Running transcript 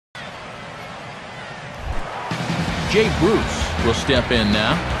Jay Bruce will step in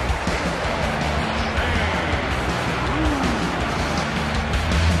now.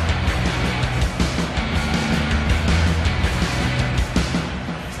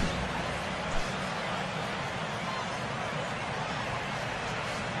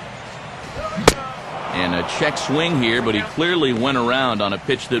 And a check swing here, but he clearly went around on a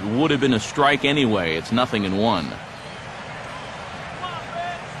pitch that would have been a strike anyway. It's 0-1.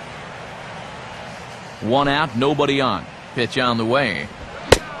 One out, nobody on. Pitch on the way.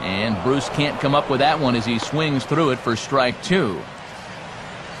 And Bruce can't come up with that one as he swings through it for strike 2.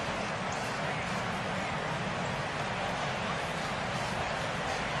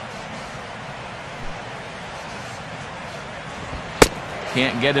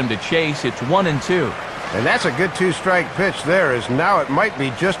 Can't get him to chase. It's 1-2. And that's a good two-strike pitch there, as now it might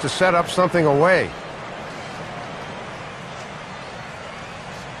be just to set up something away.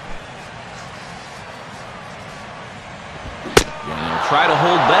 And he'll try to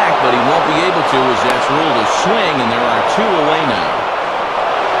hold back, but he won't be able to as that's ruled a swing, and there are 2 away now.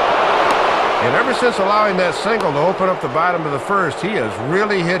 And ever since allowing that single to open up the bottom of the first, he has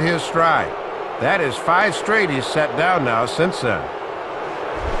really hit his stride. That is 5 straight he's set down now since then.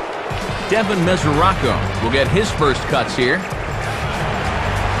 Devin Mesoraco will get his first cuts here.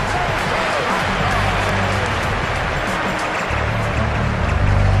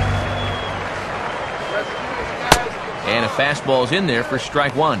 And a fastball's in there for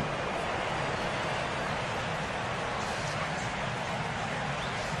strike 1.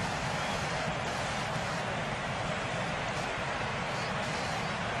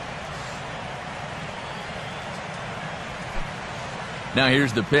 Now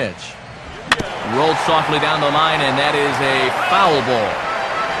here's the pitch. Rolled softly down the line, and that is a foul ball.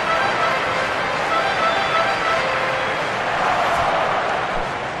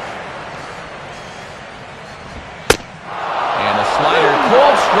 And a slider,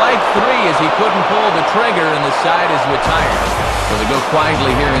 called strike 3 as he couldn't pull the trigger, and the side is retired. So they go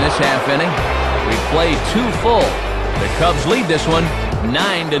quietly here in this half inning. We've played 2 full. The Cubs lead this one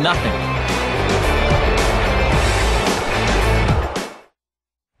 9-0.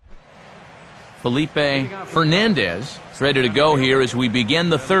 Felipe Fernandez is ready to go here as we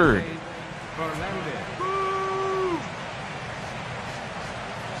begin the 3rd.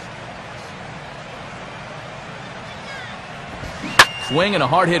 Swing and a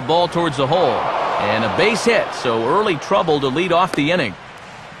hard hit ball towards the hole. And a base hit, so early trouble to lead off the inning.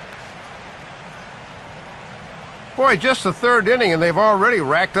 Boy, just the 3rd inning, and they've already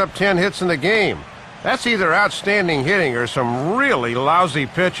racked up 10 hits in the game. That's either outstanding hitting or some really lousy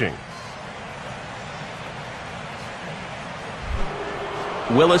pitching.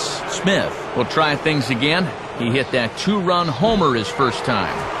 Willis Smith will try things again. He hit that 2-run homer his first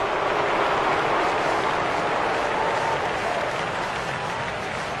time.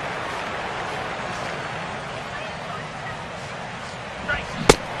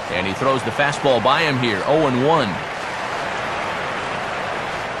 And he throws the fastball by him here, 0-1.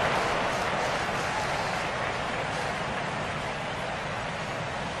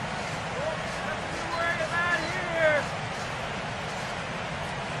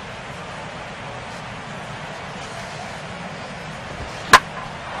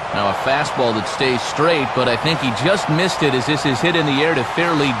 Now a fastball that stays straight, but I think he just missed it as this is hit in the air to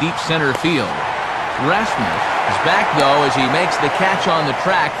fairly deep center field. Rasmus is back, though, as he makes the catch on the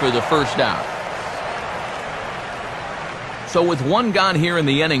track for the first out. So with 1 gone here in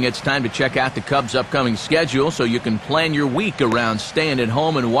the inning, it's time to check out the Cubs' upcoming schedule so you can plan your week around staying at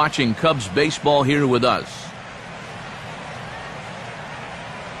home and watching Cubs baseball here with us.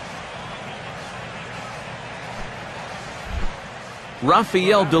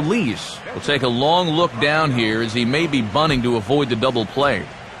 Rafael DeLeese will take a long look down here as he may be bunting to avoid the double play.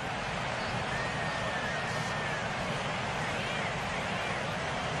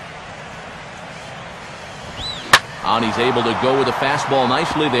 And he's able to go with a fastball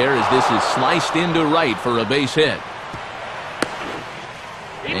nicely there as this is sliced into right for a base hit.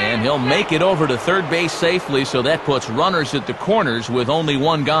 And he'll make it over to third base safely, so that puts runners at the corners with only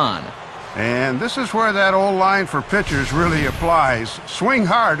 1 gone. And this is where that old line for pitchers really applies. Swing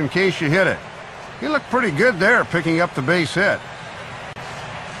hard in case you hit it. He looked pretty good there picking up the base hit.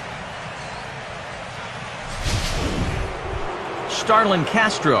 Starlin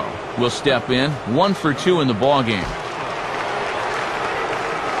Castro will step in, 1 for 2 in the ballgame.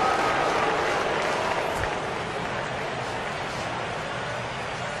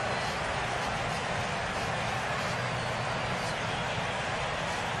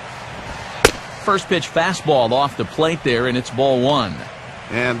 First pitch fastball off the plate there, and it's ball 1.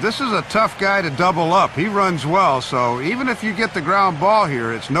 And this is a tough guy to double up. He runs well, so even if you get the ground ball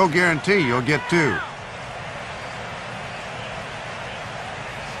here, it's no guarantee you'll get two.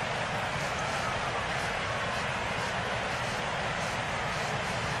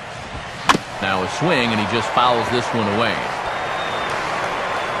 Now a swing, and he just fouls this one away.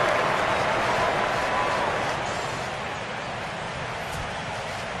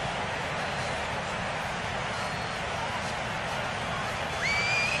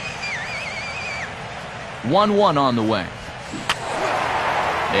 One on the way.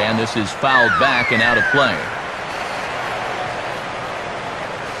 And this is fouled back and out of play.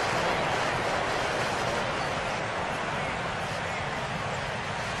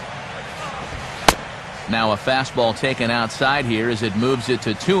 Now a fastball taken outside here as it moves it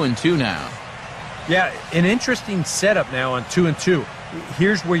to 2-2 now. Yeah, an interesting setup now on 2-2.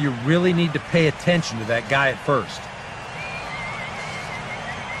 Here's where you really need to pay attention to that guy at first.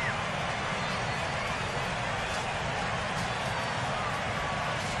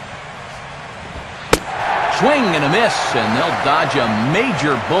 Swing and a miss, and they'll dodge a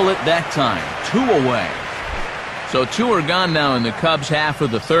major bullet that time. 2 away. So 2 are gone now in the Cubs' half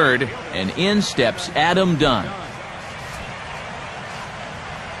of the third, and in steps Adam Dunn.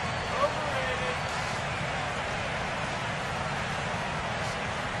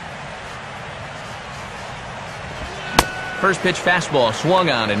 First pitch fastball swung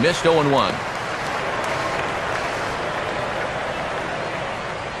on and missed 0-1.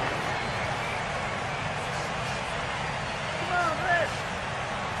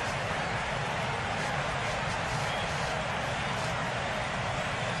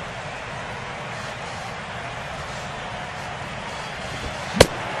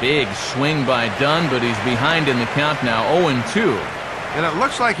 Big swing by Dunn, but he's behind in the count now, 0-2. And it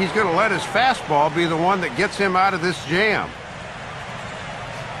looks like he's going to let his fastball be the one that gets him out of this jam.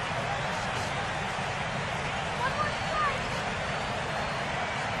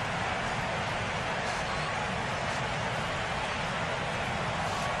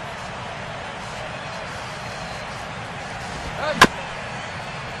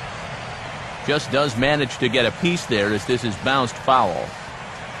 Just does manage to get a piece there as this is bounced foul.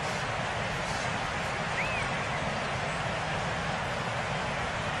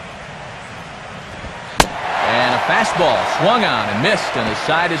 Fastball swung on and missed, and the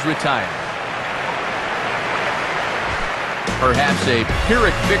side is retired. Perhaps a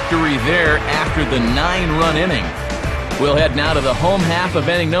Pyrrhic victory there after the 9-run inning. We'll head now to the home half of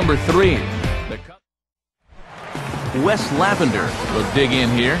inning number 3. Wes Lavender will dig in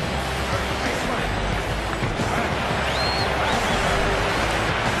here.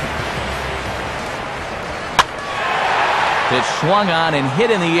 Pitch swung on and hit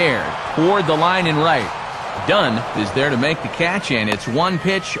in the air toward the line and right. Dunn is there to make the catch, and it's 1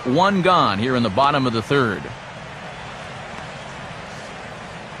 pitch, 1 gone here in the bottom of the third.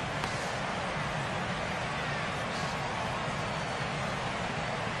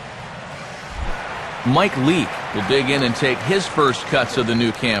 Mike Leake will dig in and take his first cuts of the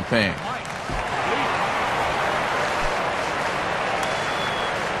new campaign.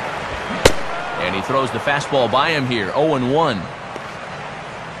 And he throws the fastball by him here, 0-1.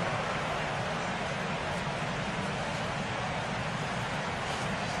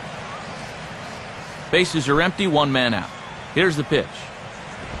 Bases are empty, 1 man out. Here's the pitch.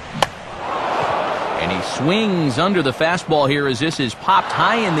 And he swings under the fastball here as this is popped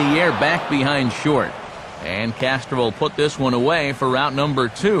high in the air back behind short. And Castro will put this one away for route number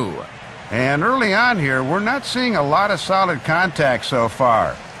 2. And early on here, we're not seeing a lot of solid contact so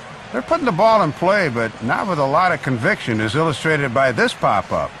far. They're putting the ball in play, but not with a lot of conviction, as illustrated by this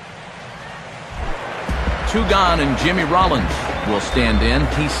pop-up. 2 gone, and Jimmy Rollins will stand in.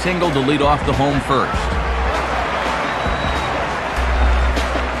 He singled to lead off the home first.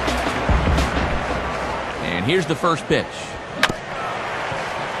 And here's the first pitch.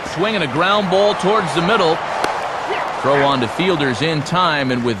 Swinging a ground ball towards the middle. Throw on to fielders in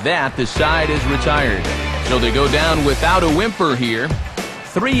time, and with that, the side is retired. So they go down without a whimper here.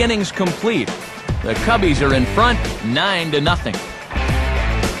 3 innings complete. The Cubbies are in front, 9-0.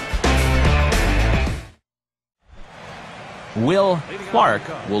 Will Clark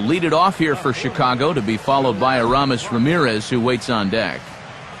will lead it off here for Chicago, to be followed by Aramis Ramirez, who waits on deck.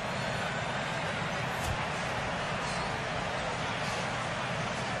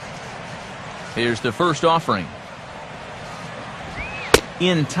 Here's the first offering.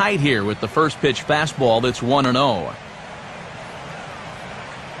 In tight here with the first pitch fastball that's 1-0.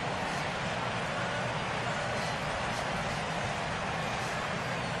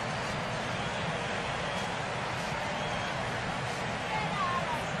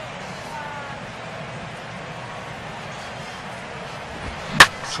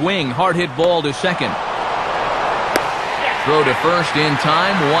 Swing, hard hit ball to second. Throw to first in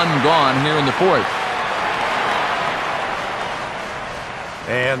time, one gone here in the fourth.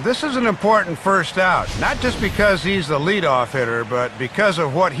 And this is an important first out, not just because he's the leadoff hitter, but because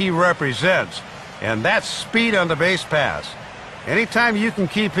of what he represents, and that's speed on the base pass. Anytime you can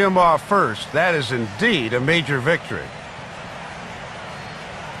keep him off first, that is indeed a major victory.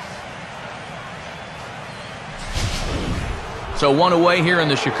 So one away here in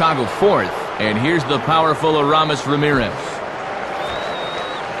the Chicago fourth, and here's the powerful Aramis Ramirez.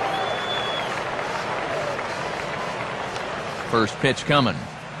 First pitch coming. And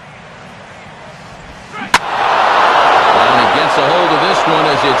he gets a hold of this one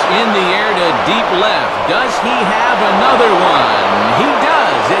as it's in the air to deep left. Does he have another one? He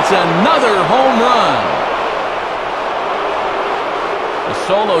does. It's another home run. A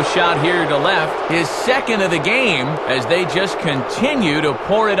solo shot here to left, his second of the game, as they just continue to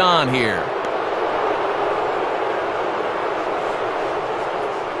pour it on here.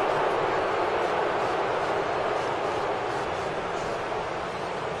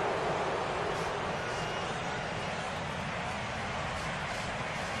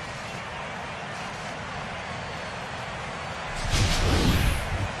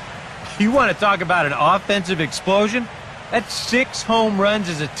 You want to talk about an offensive explosion? That's 6 home runs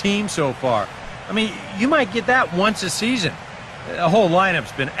as a team so far. I mean, you might get that once a season. The whole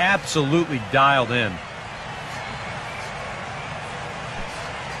lineup's been absolutely dialed in.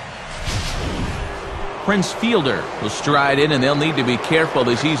 Prince Fielder will stride in, and they'll need to be careful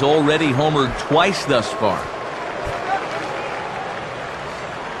as he's already homered twice thus far.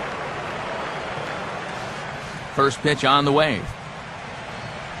 First pitch on the way.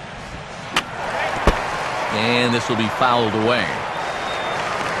 And this will be fouled away.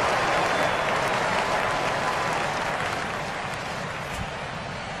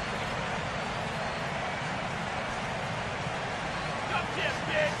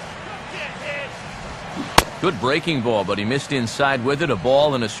 Good breaking ball, but he missed inside with it. A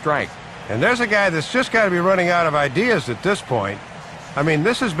ball and a strike. And there's a guy that's just got to be running out of ideas at this point. I mean,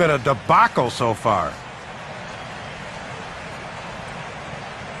 this has been a debacle so far.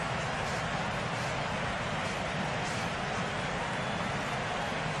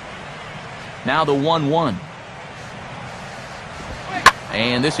 Now the 1-1.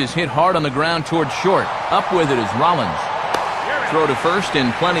 And this is hit hard on the ground towards short. Up with it is Rollins. Throw to first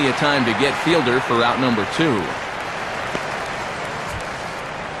and plenty of time to get Fielder for out number 2.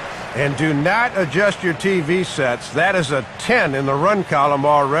 And do not adjust your TV sets. That is a 10 in the run column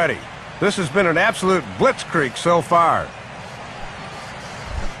already. This has been an absolute blitzkrieg so far.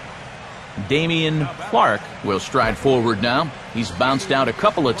 Damian Clark will stride forward now. He's bounced out a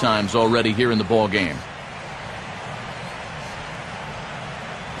couple of times already here in the ball game.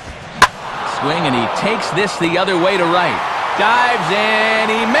 Swing, and he takes this the other way to right. Dives,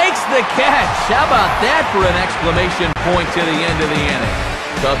 and he makes the catch. How about that for an exclamation point to the end of the inning?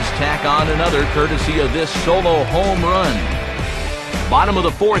 Cubs tack on another courtesy of this solo home run. Bottom of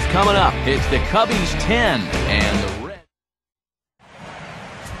the fourth coming up. It's the Cubbies 10 and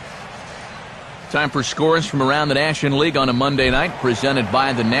the time for scores from around the National League on a Monday night, presented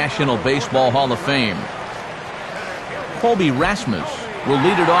by the National Baseball Hall of Fame. Colby Rasmus will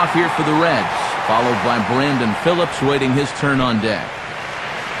lead it off here for the Reds, followed by Brandon Phillips waiting his turn on deck.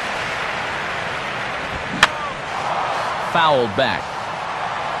 Fouled back.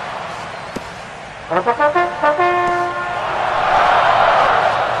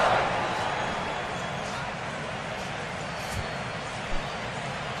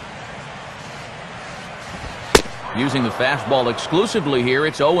 Using the fastball exclusively here,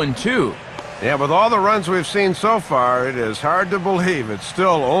 it's 0-2. Yeah, with all the runs we've seen so far, it is hard to believe it's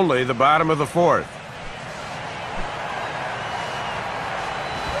still only the bottom of the fourth.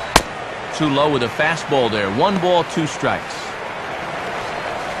 Too low with a fastball there. 1 ball, 2 strikes.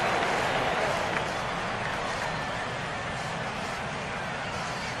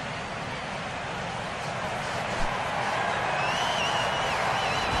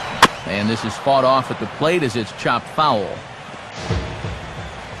 And this is fought off at the plate as it's chopped foul.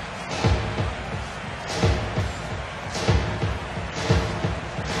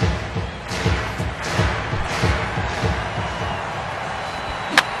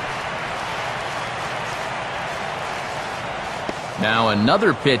 Now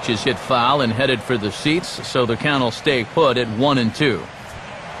another pitch is hit foul and headed for the seats, so the count will stay put at 1-2.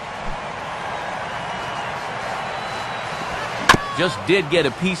 Just did get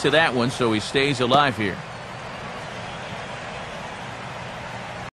a piece of that one, so he stays alive here.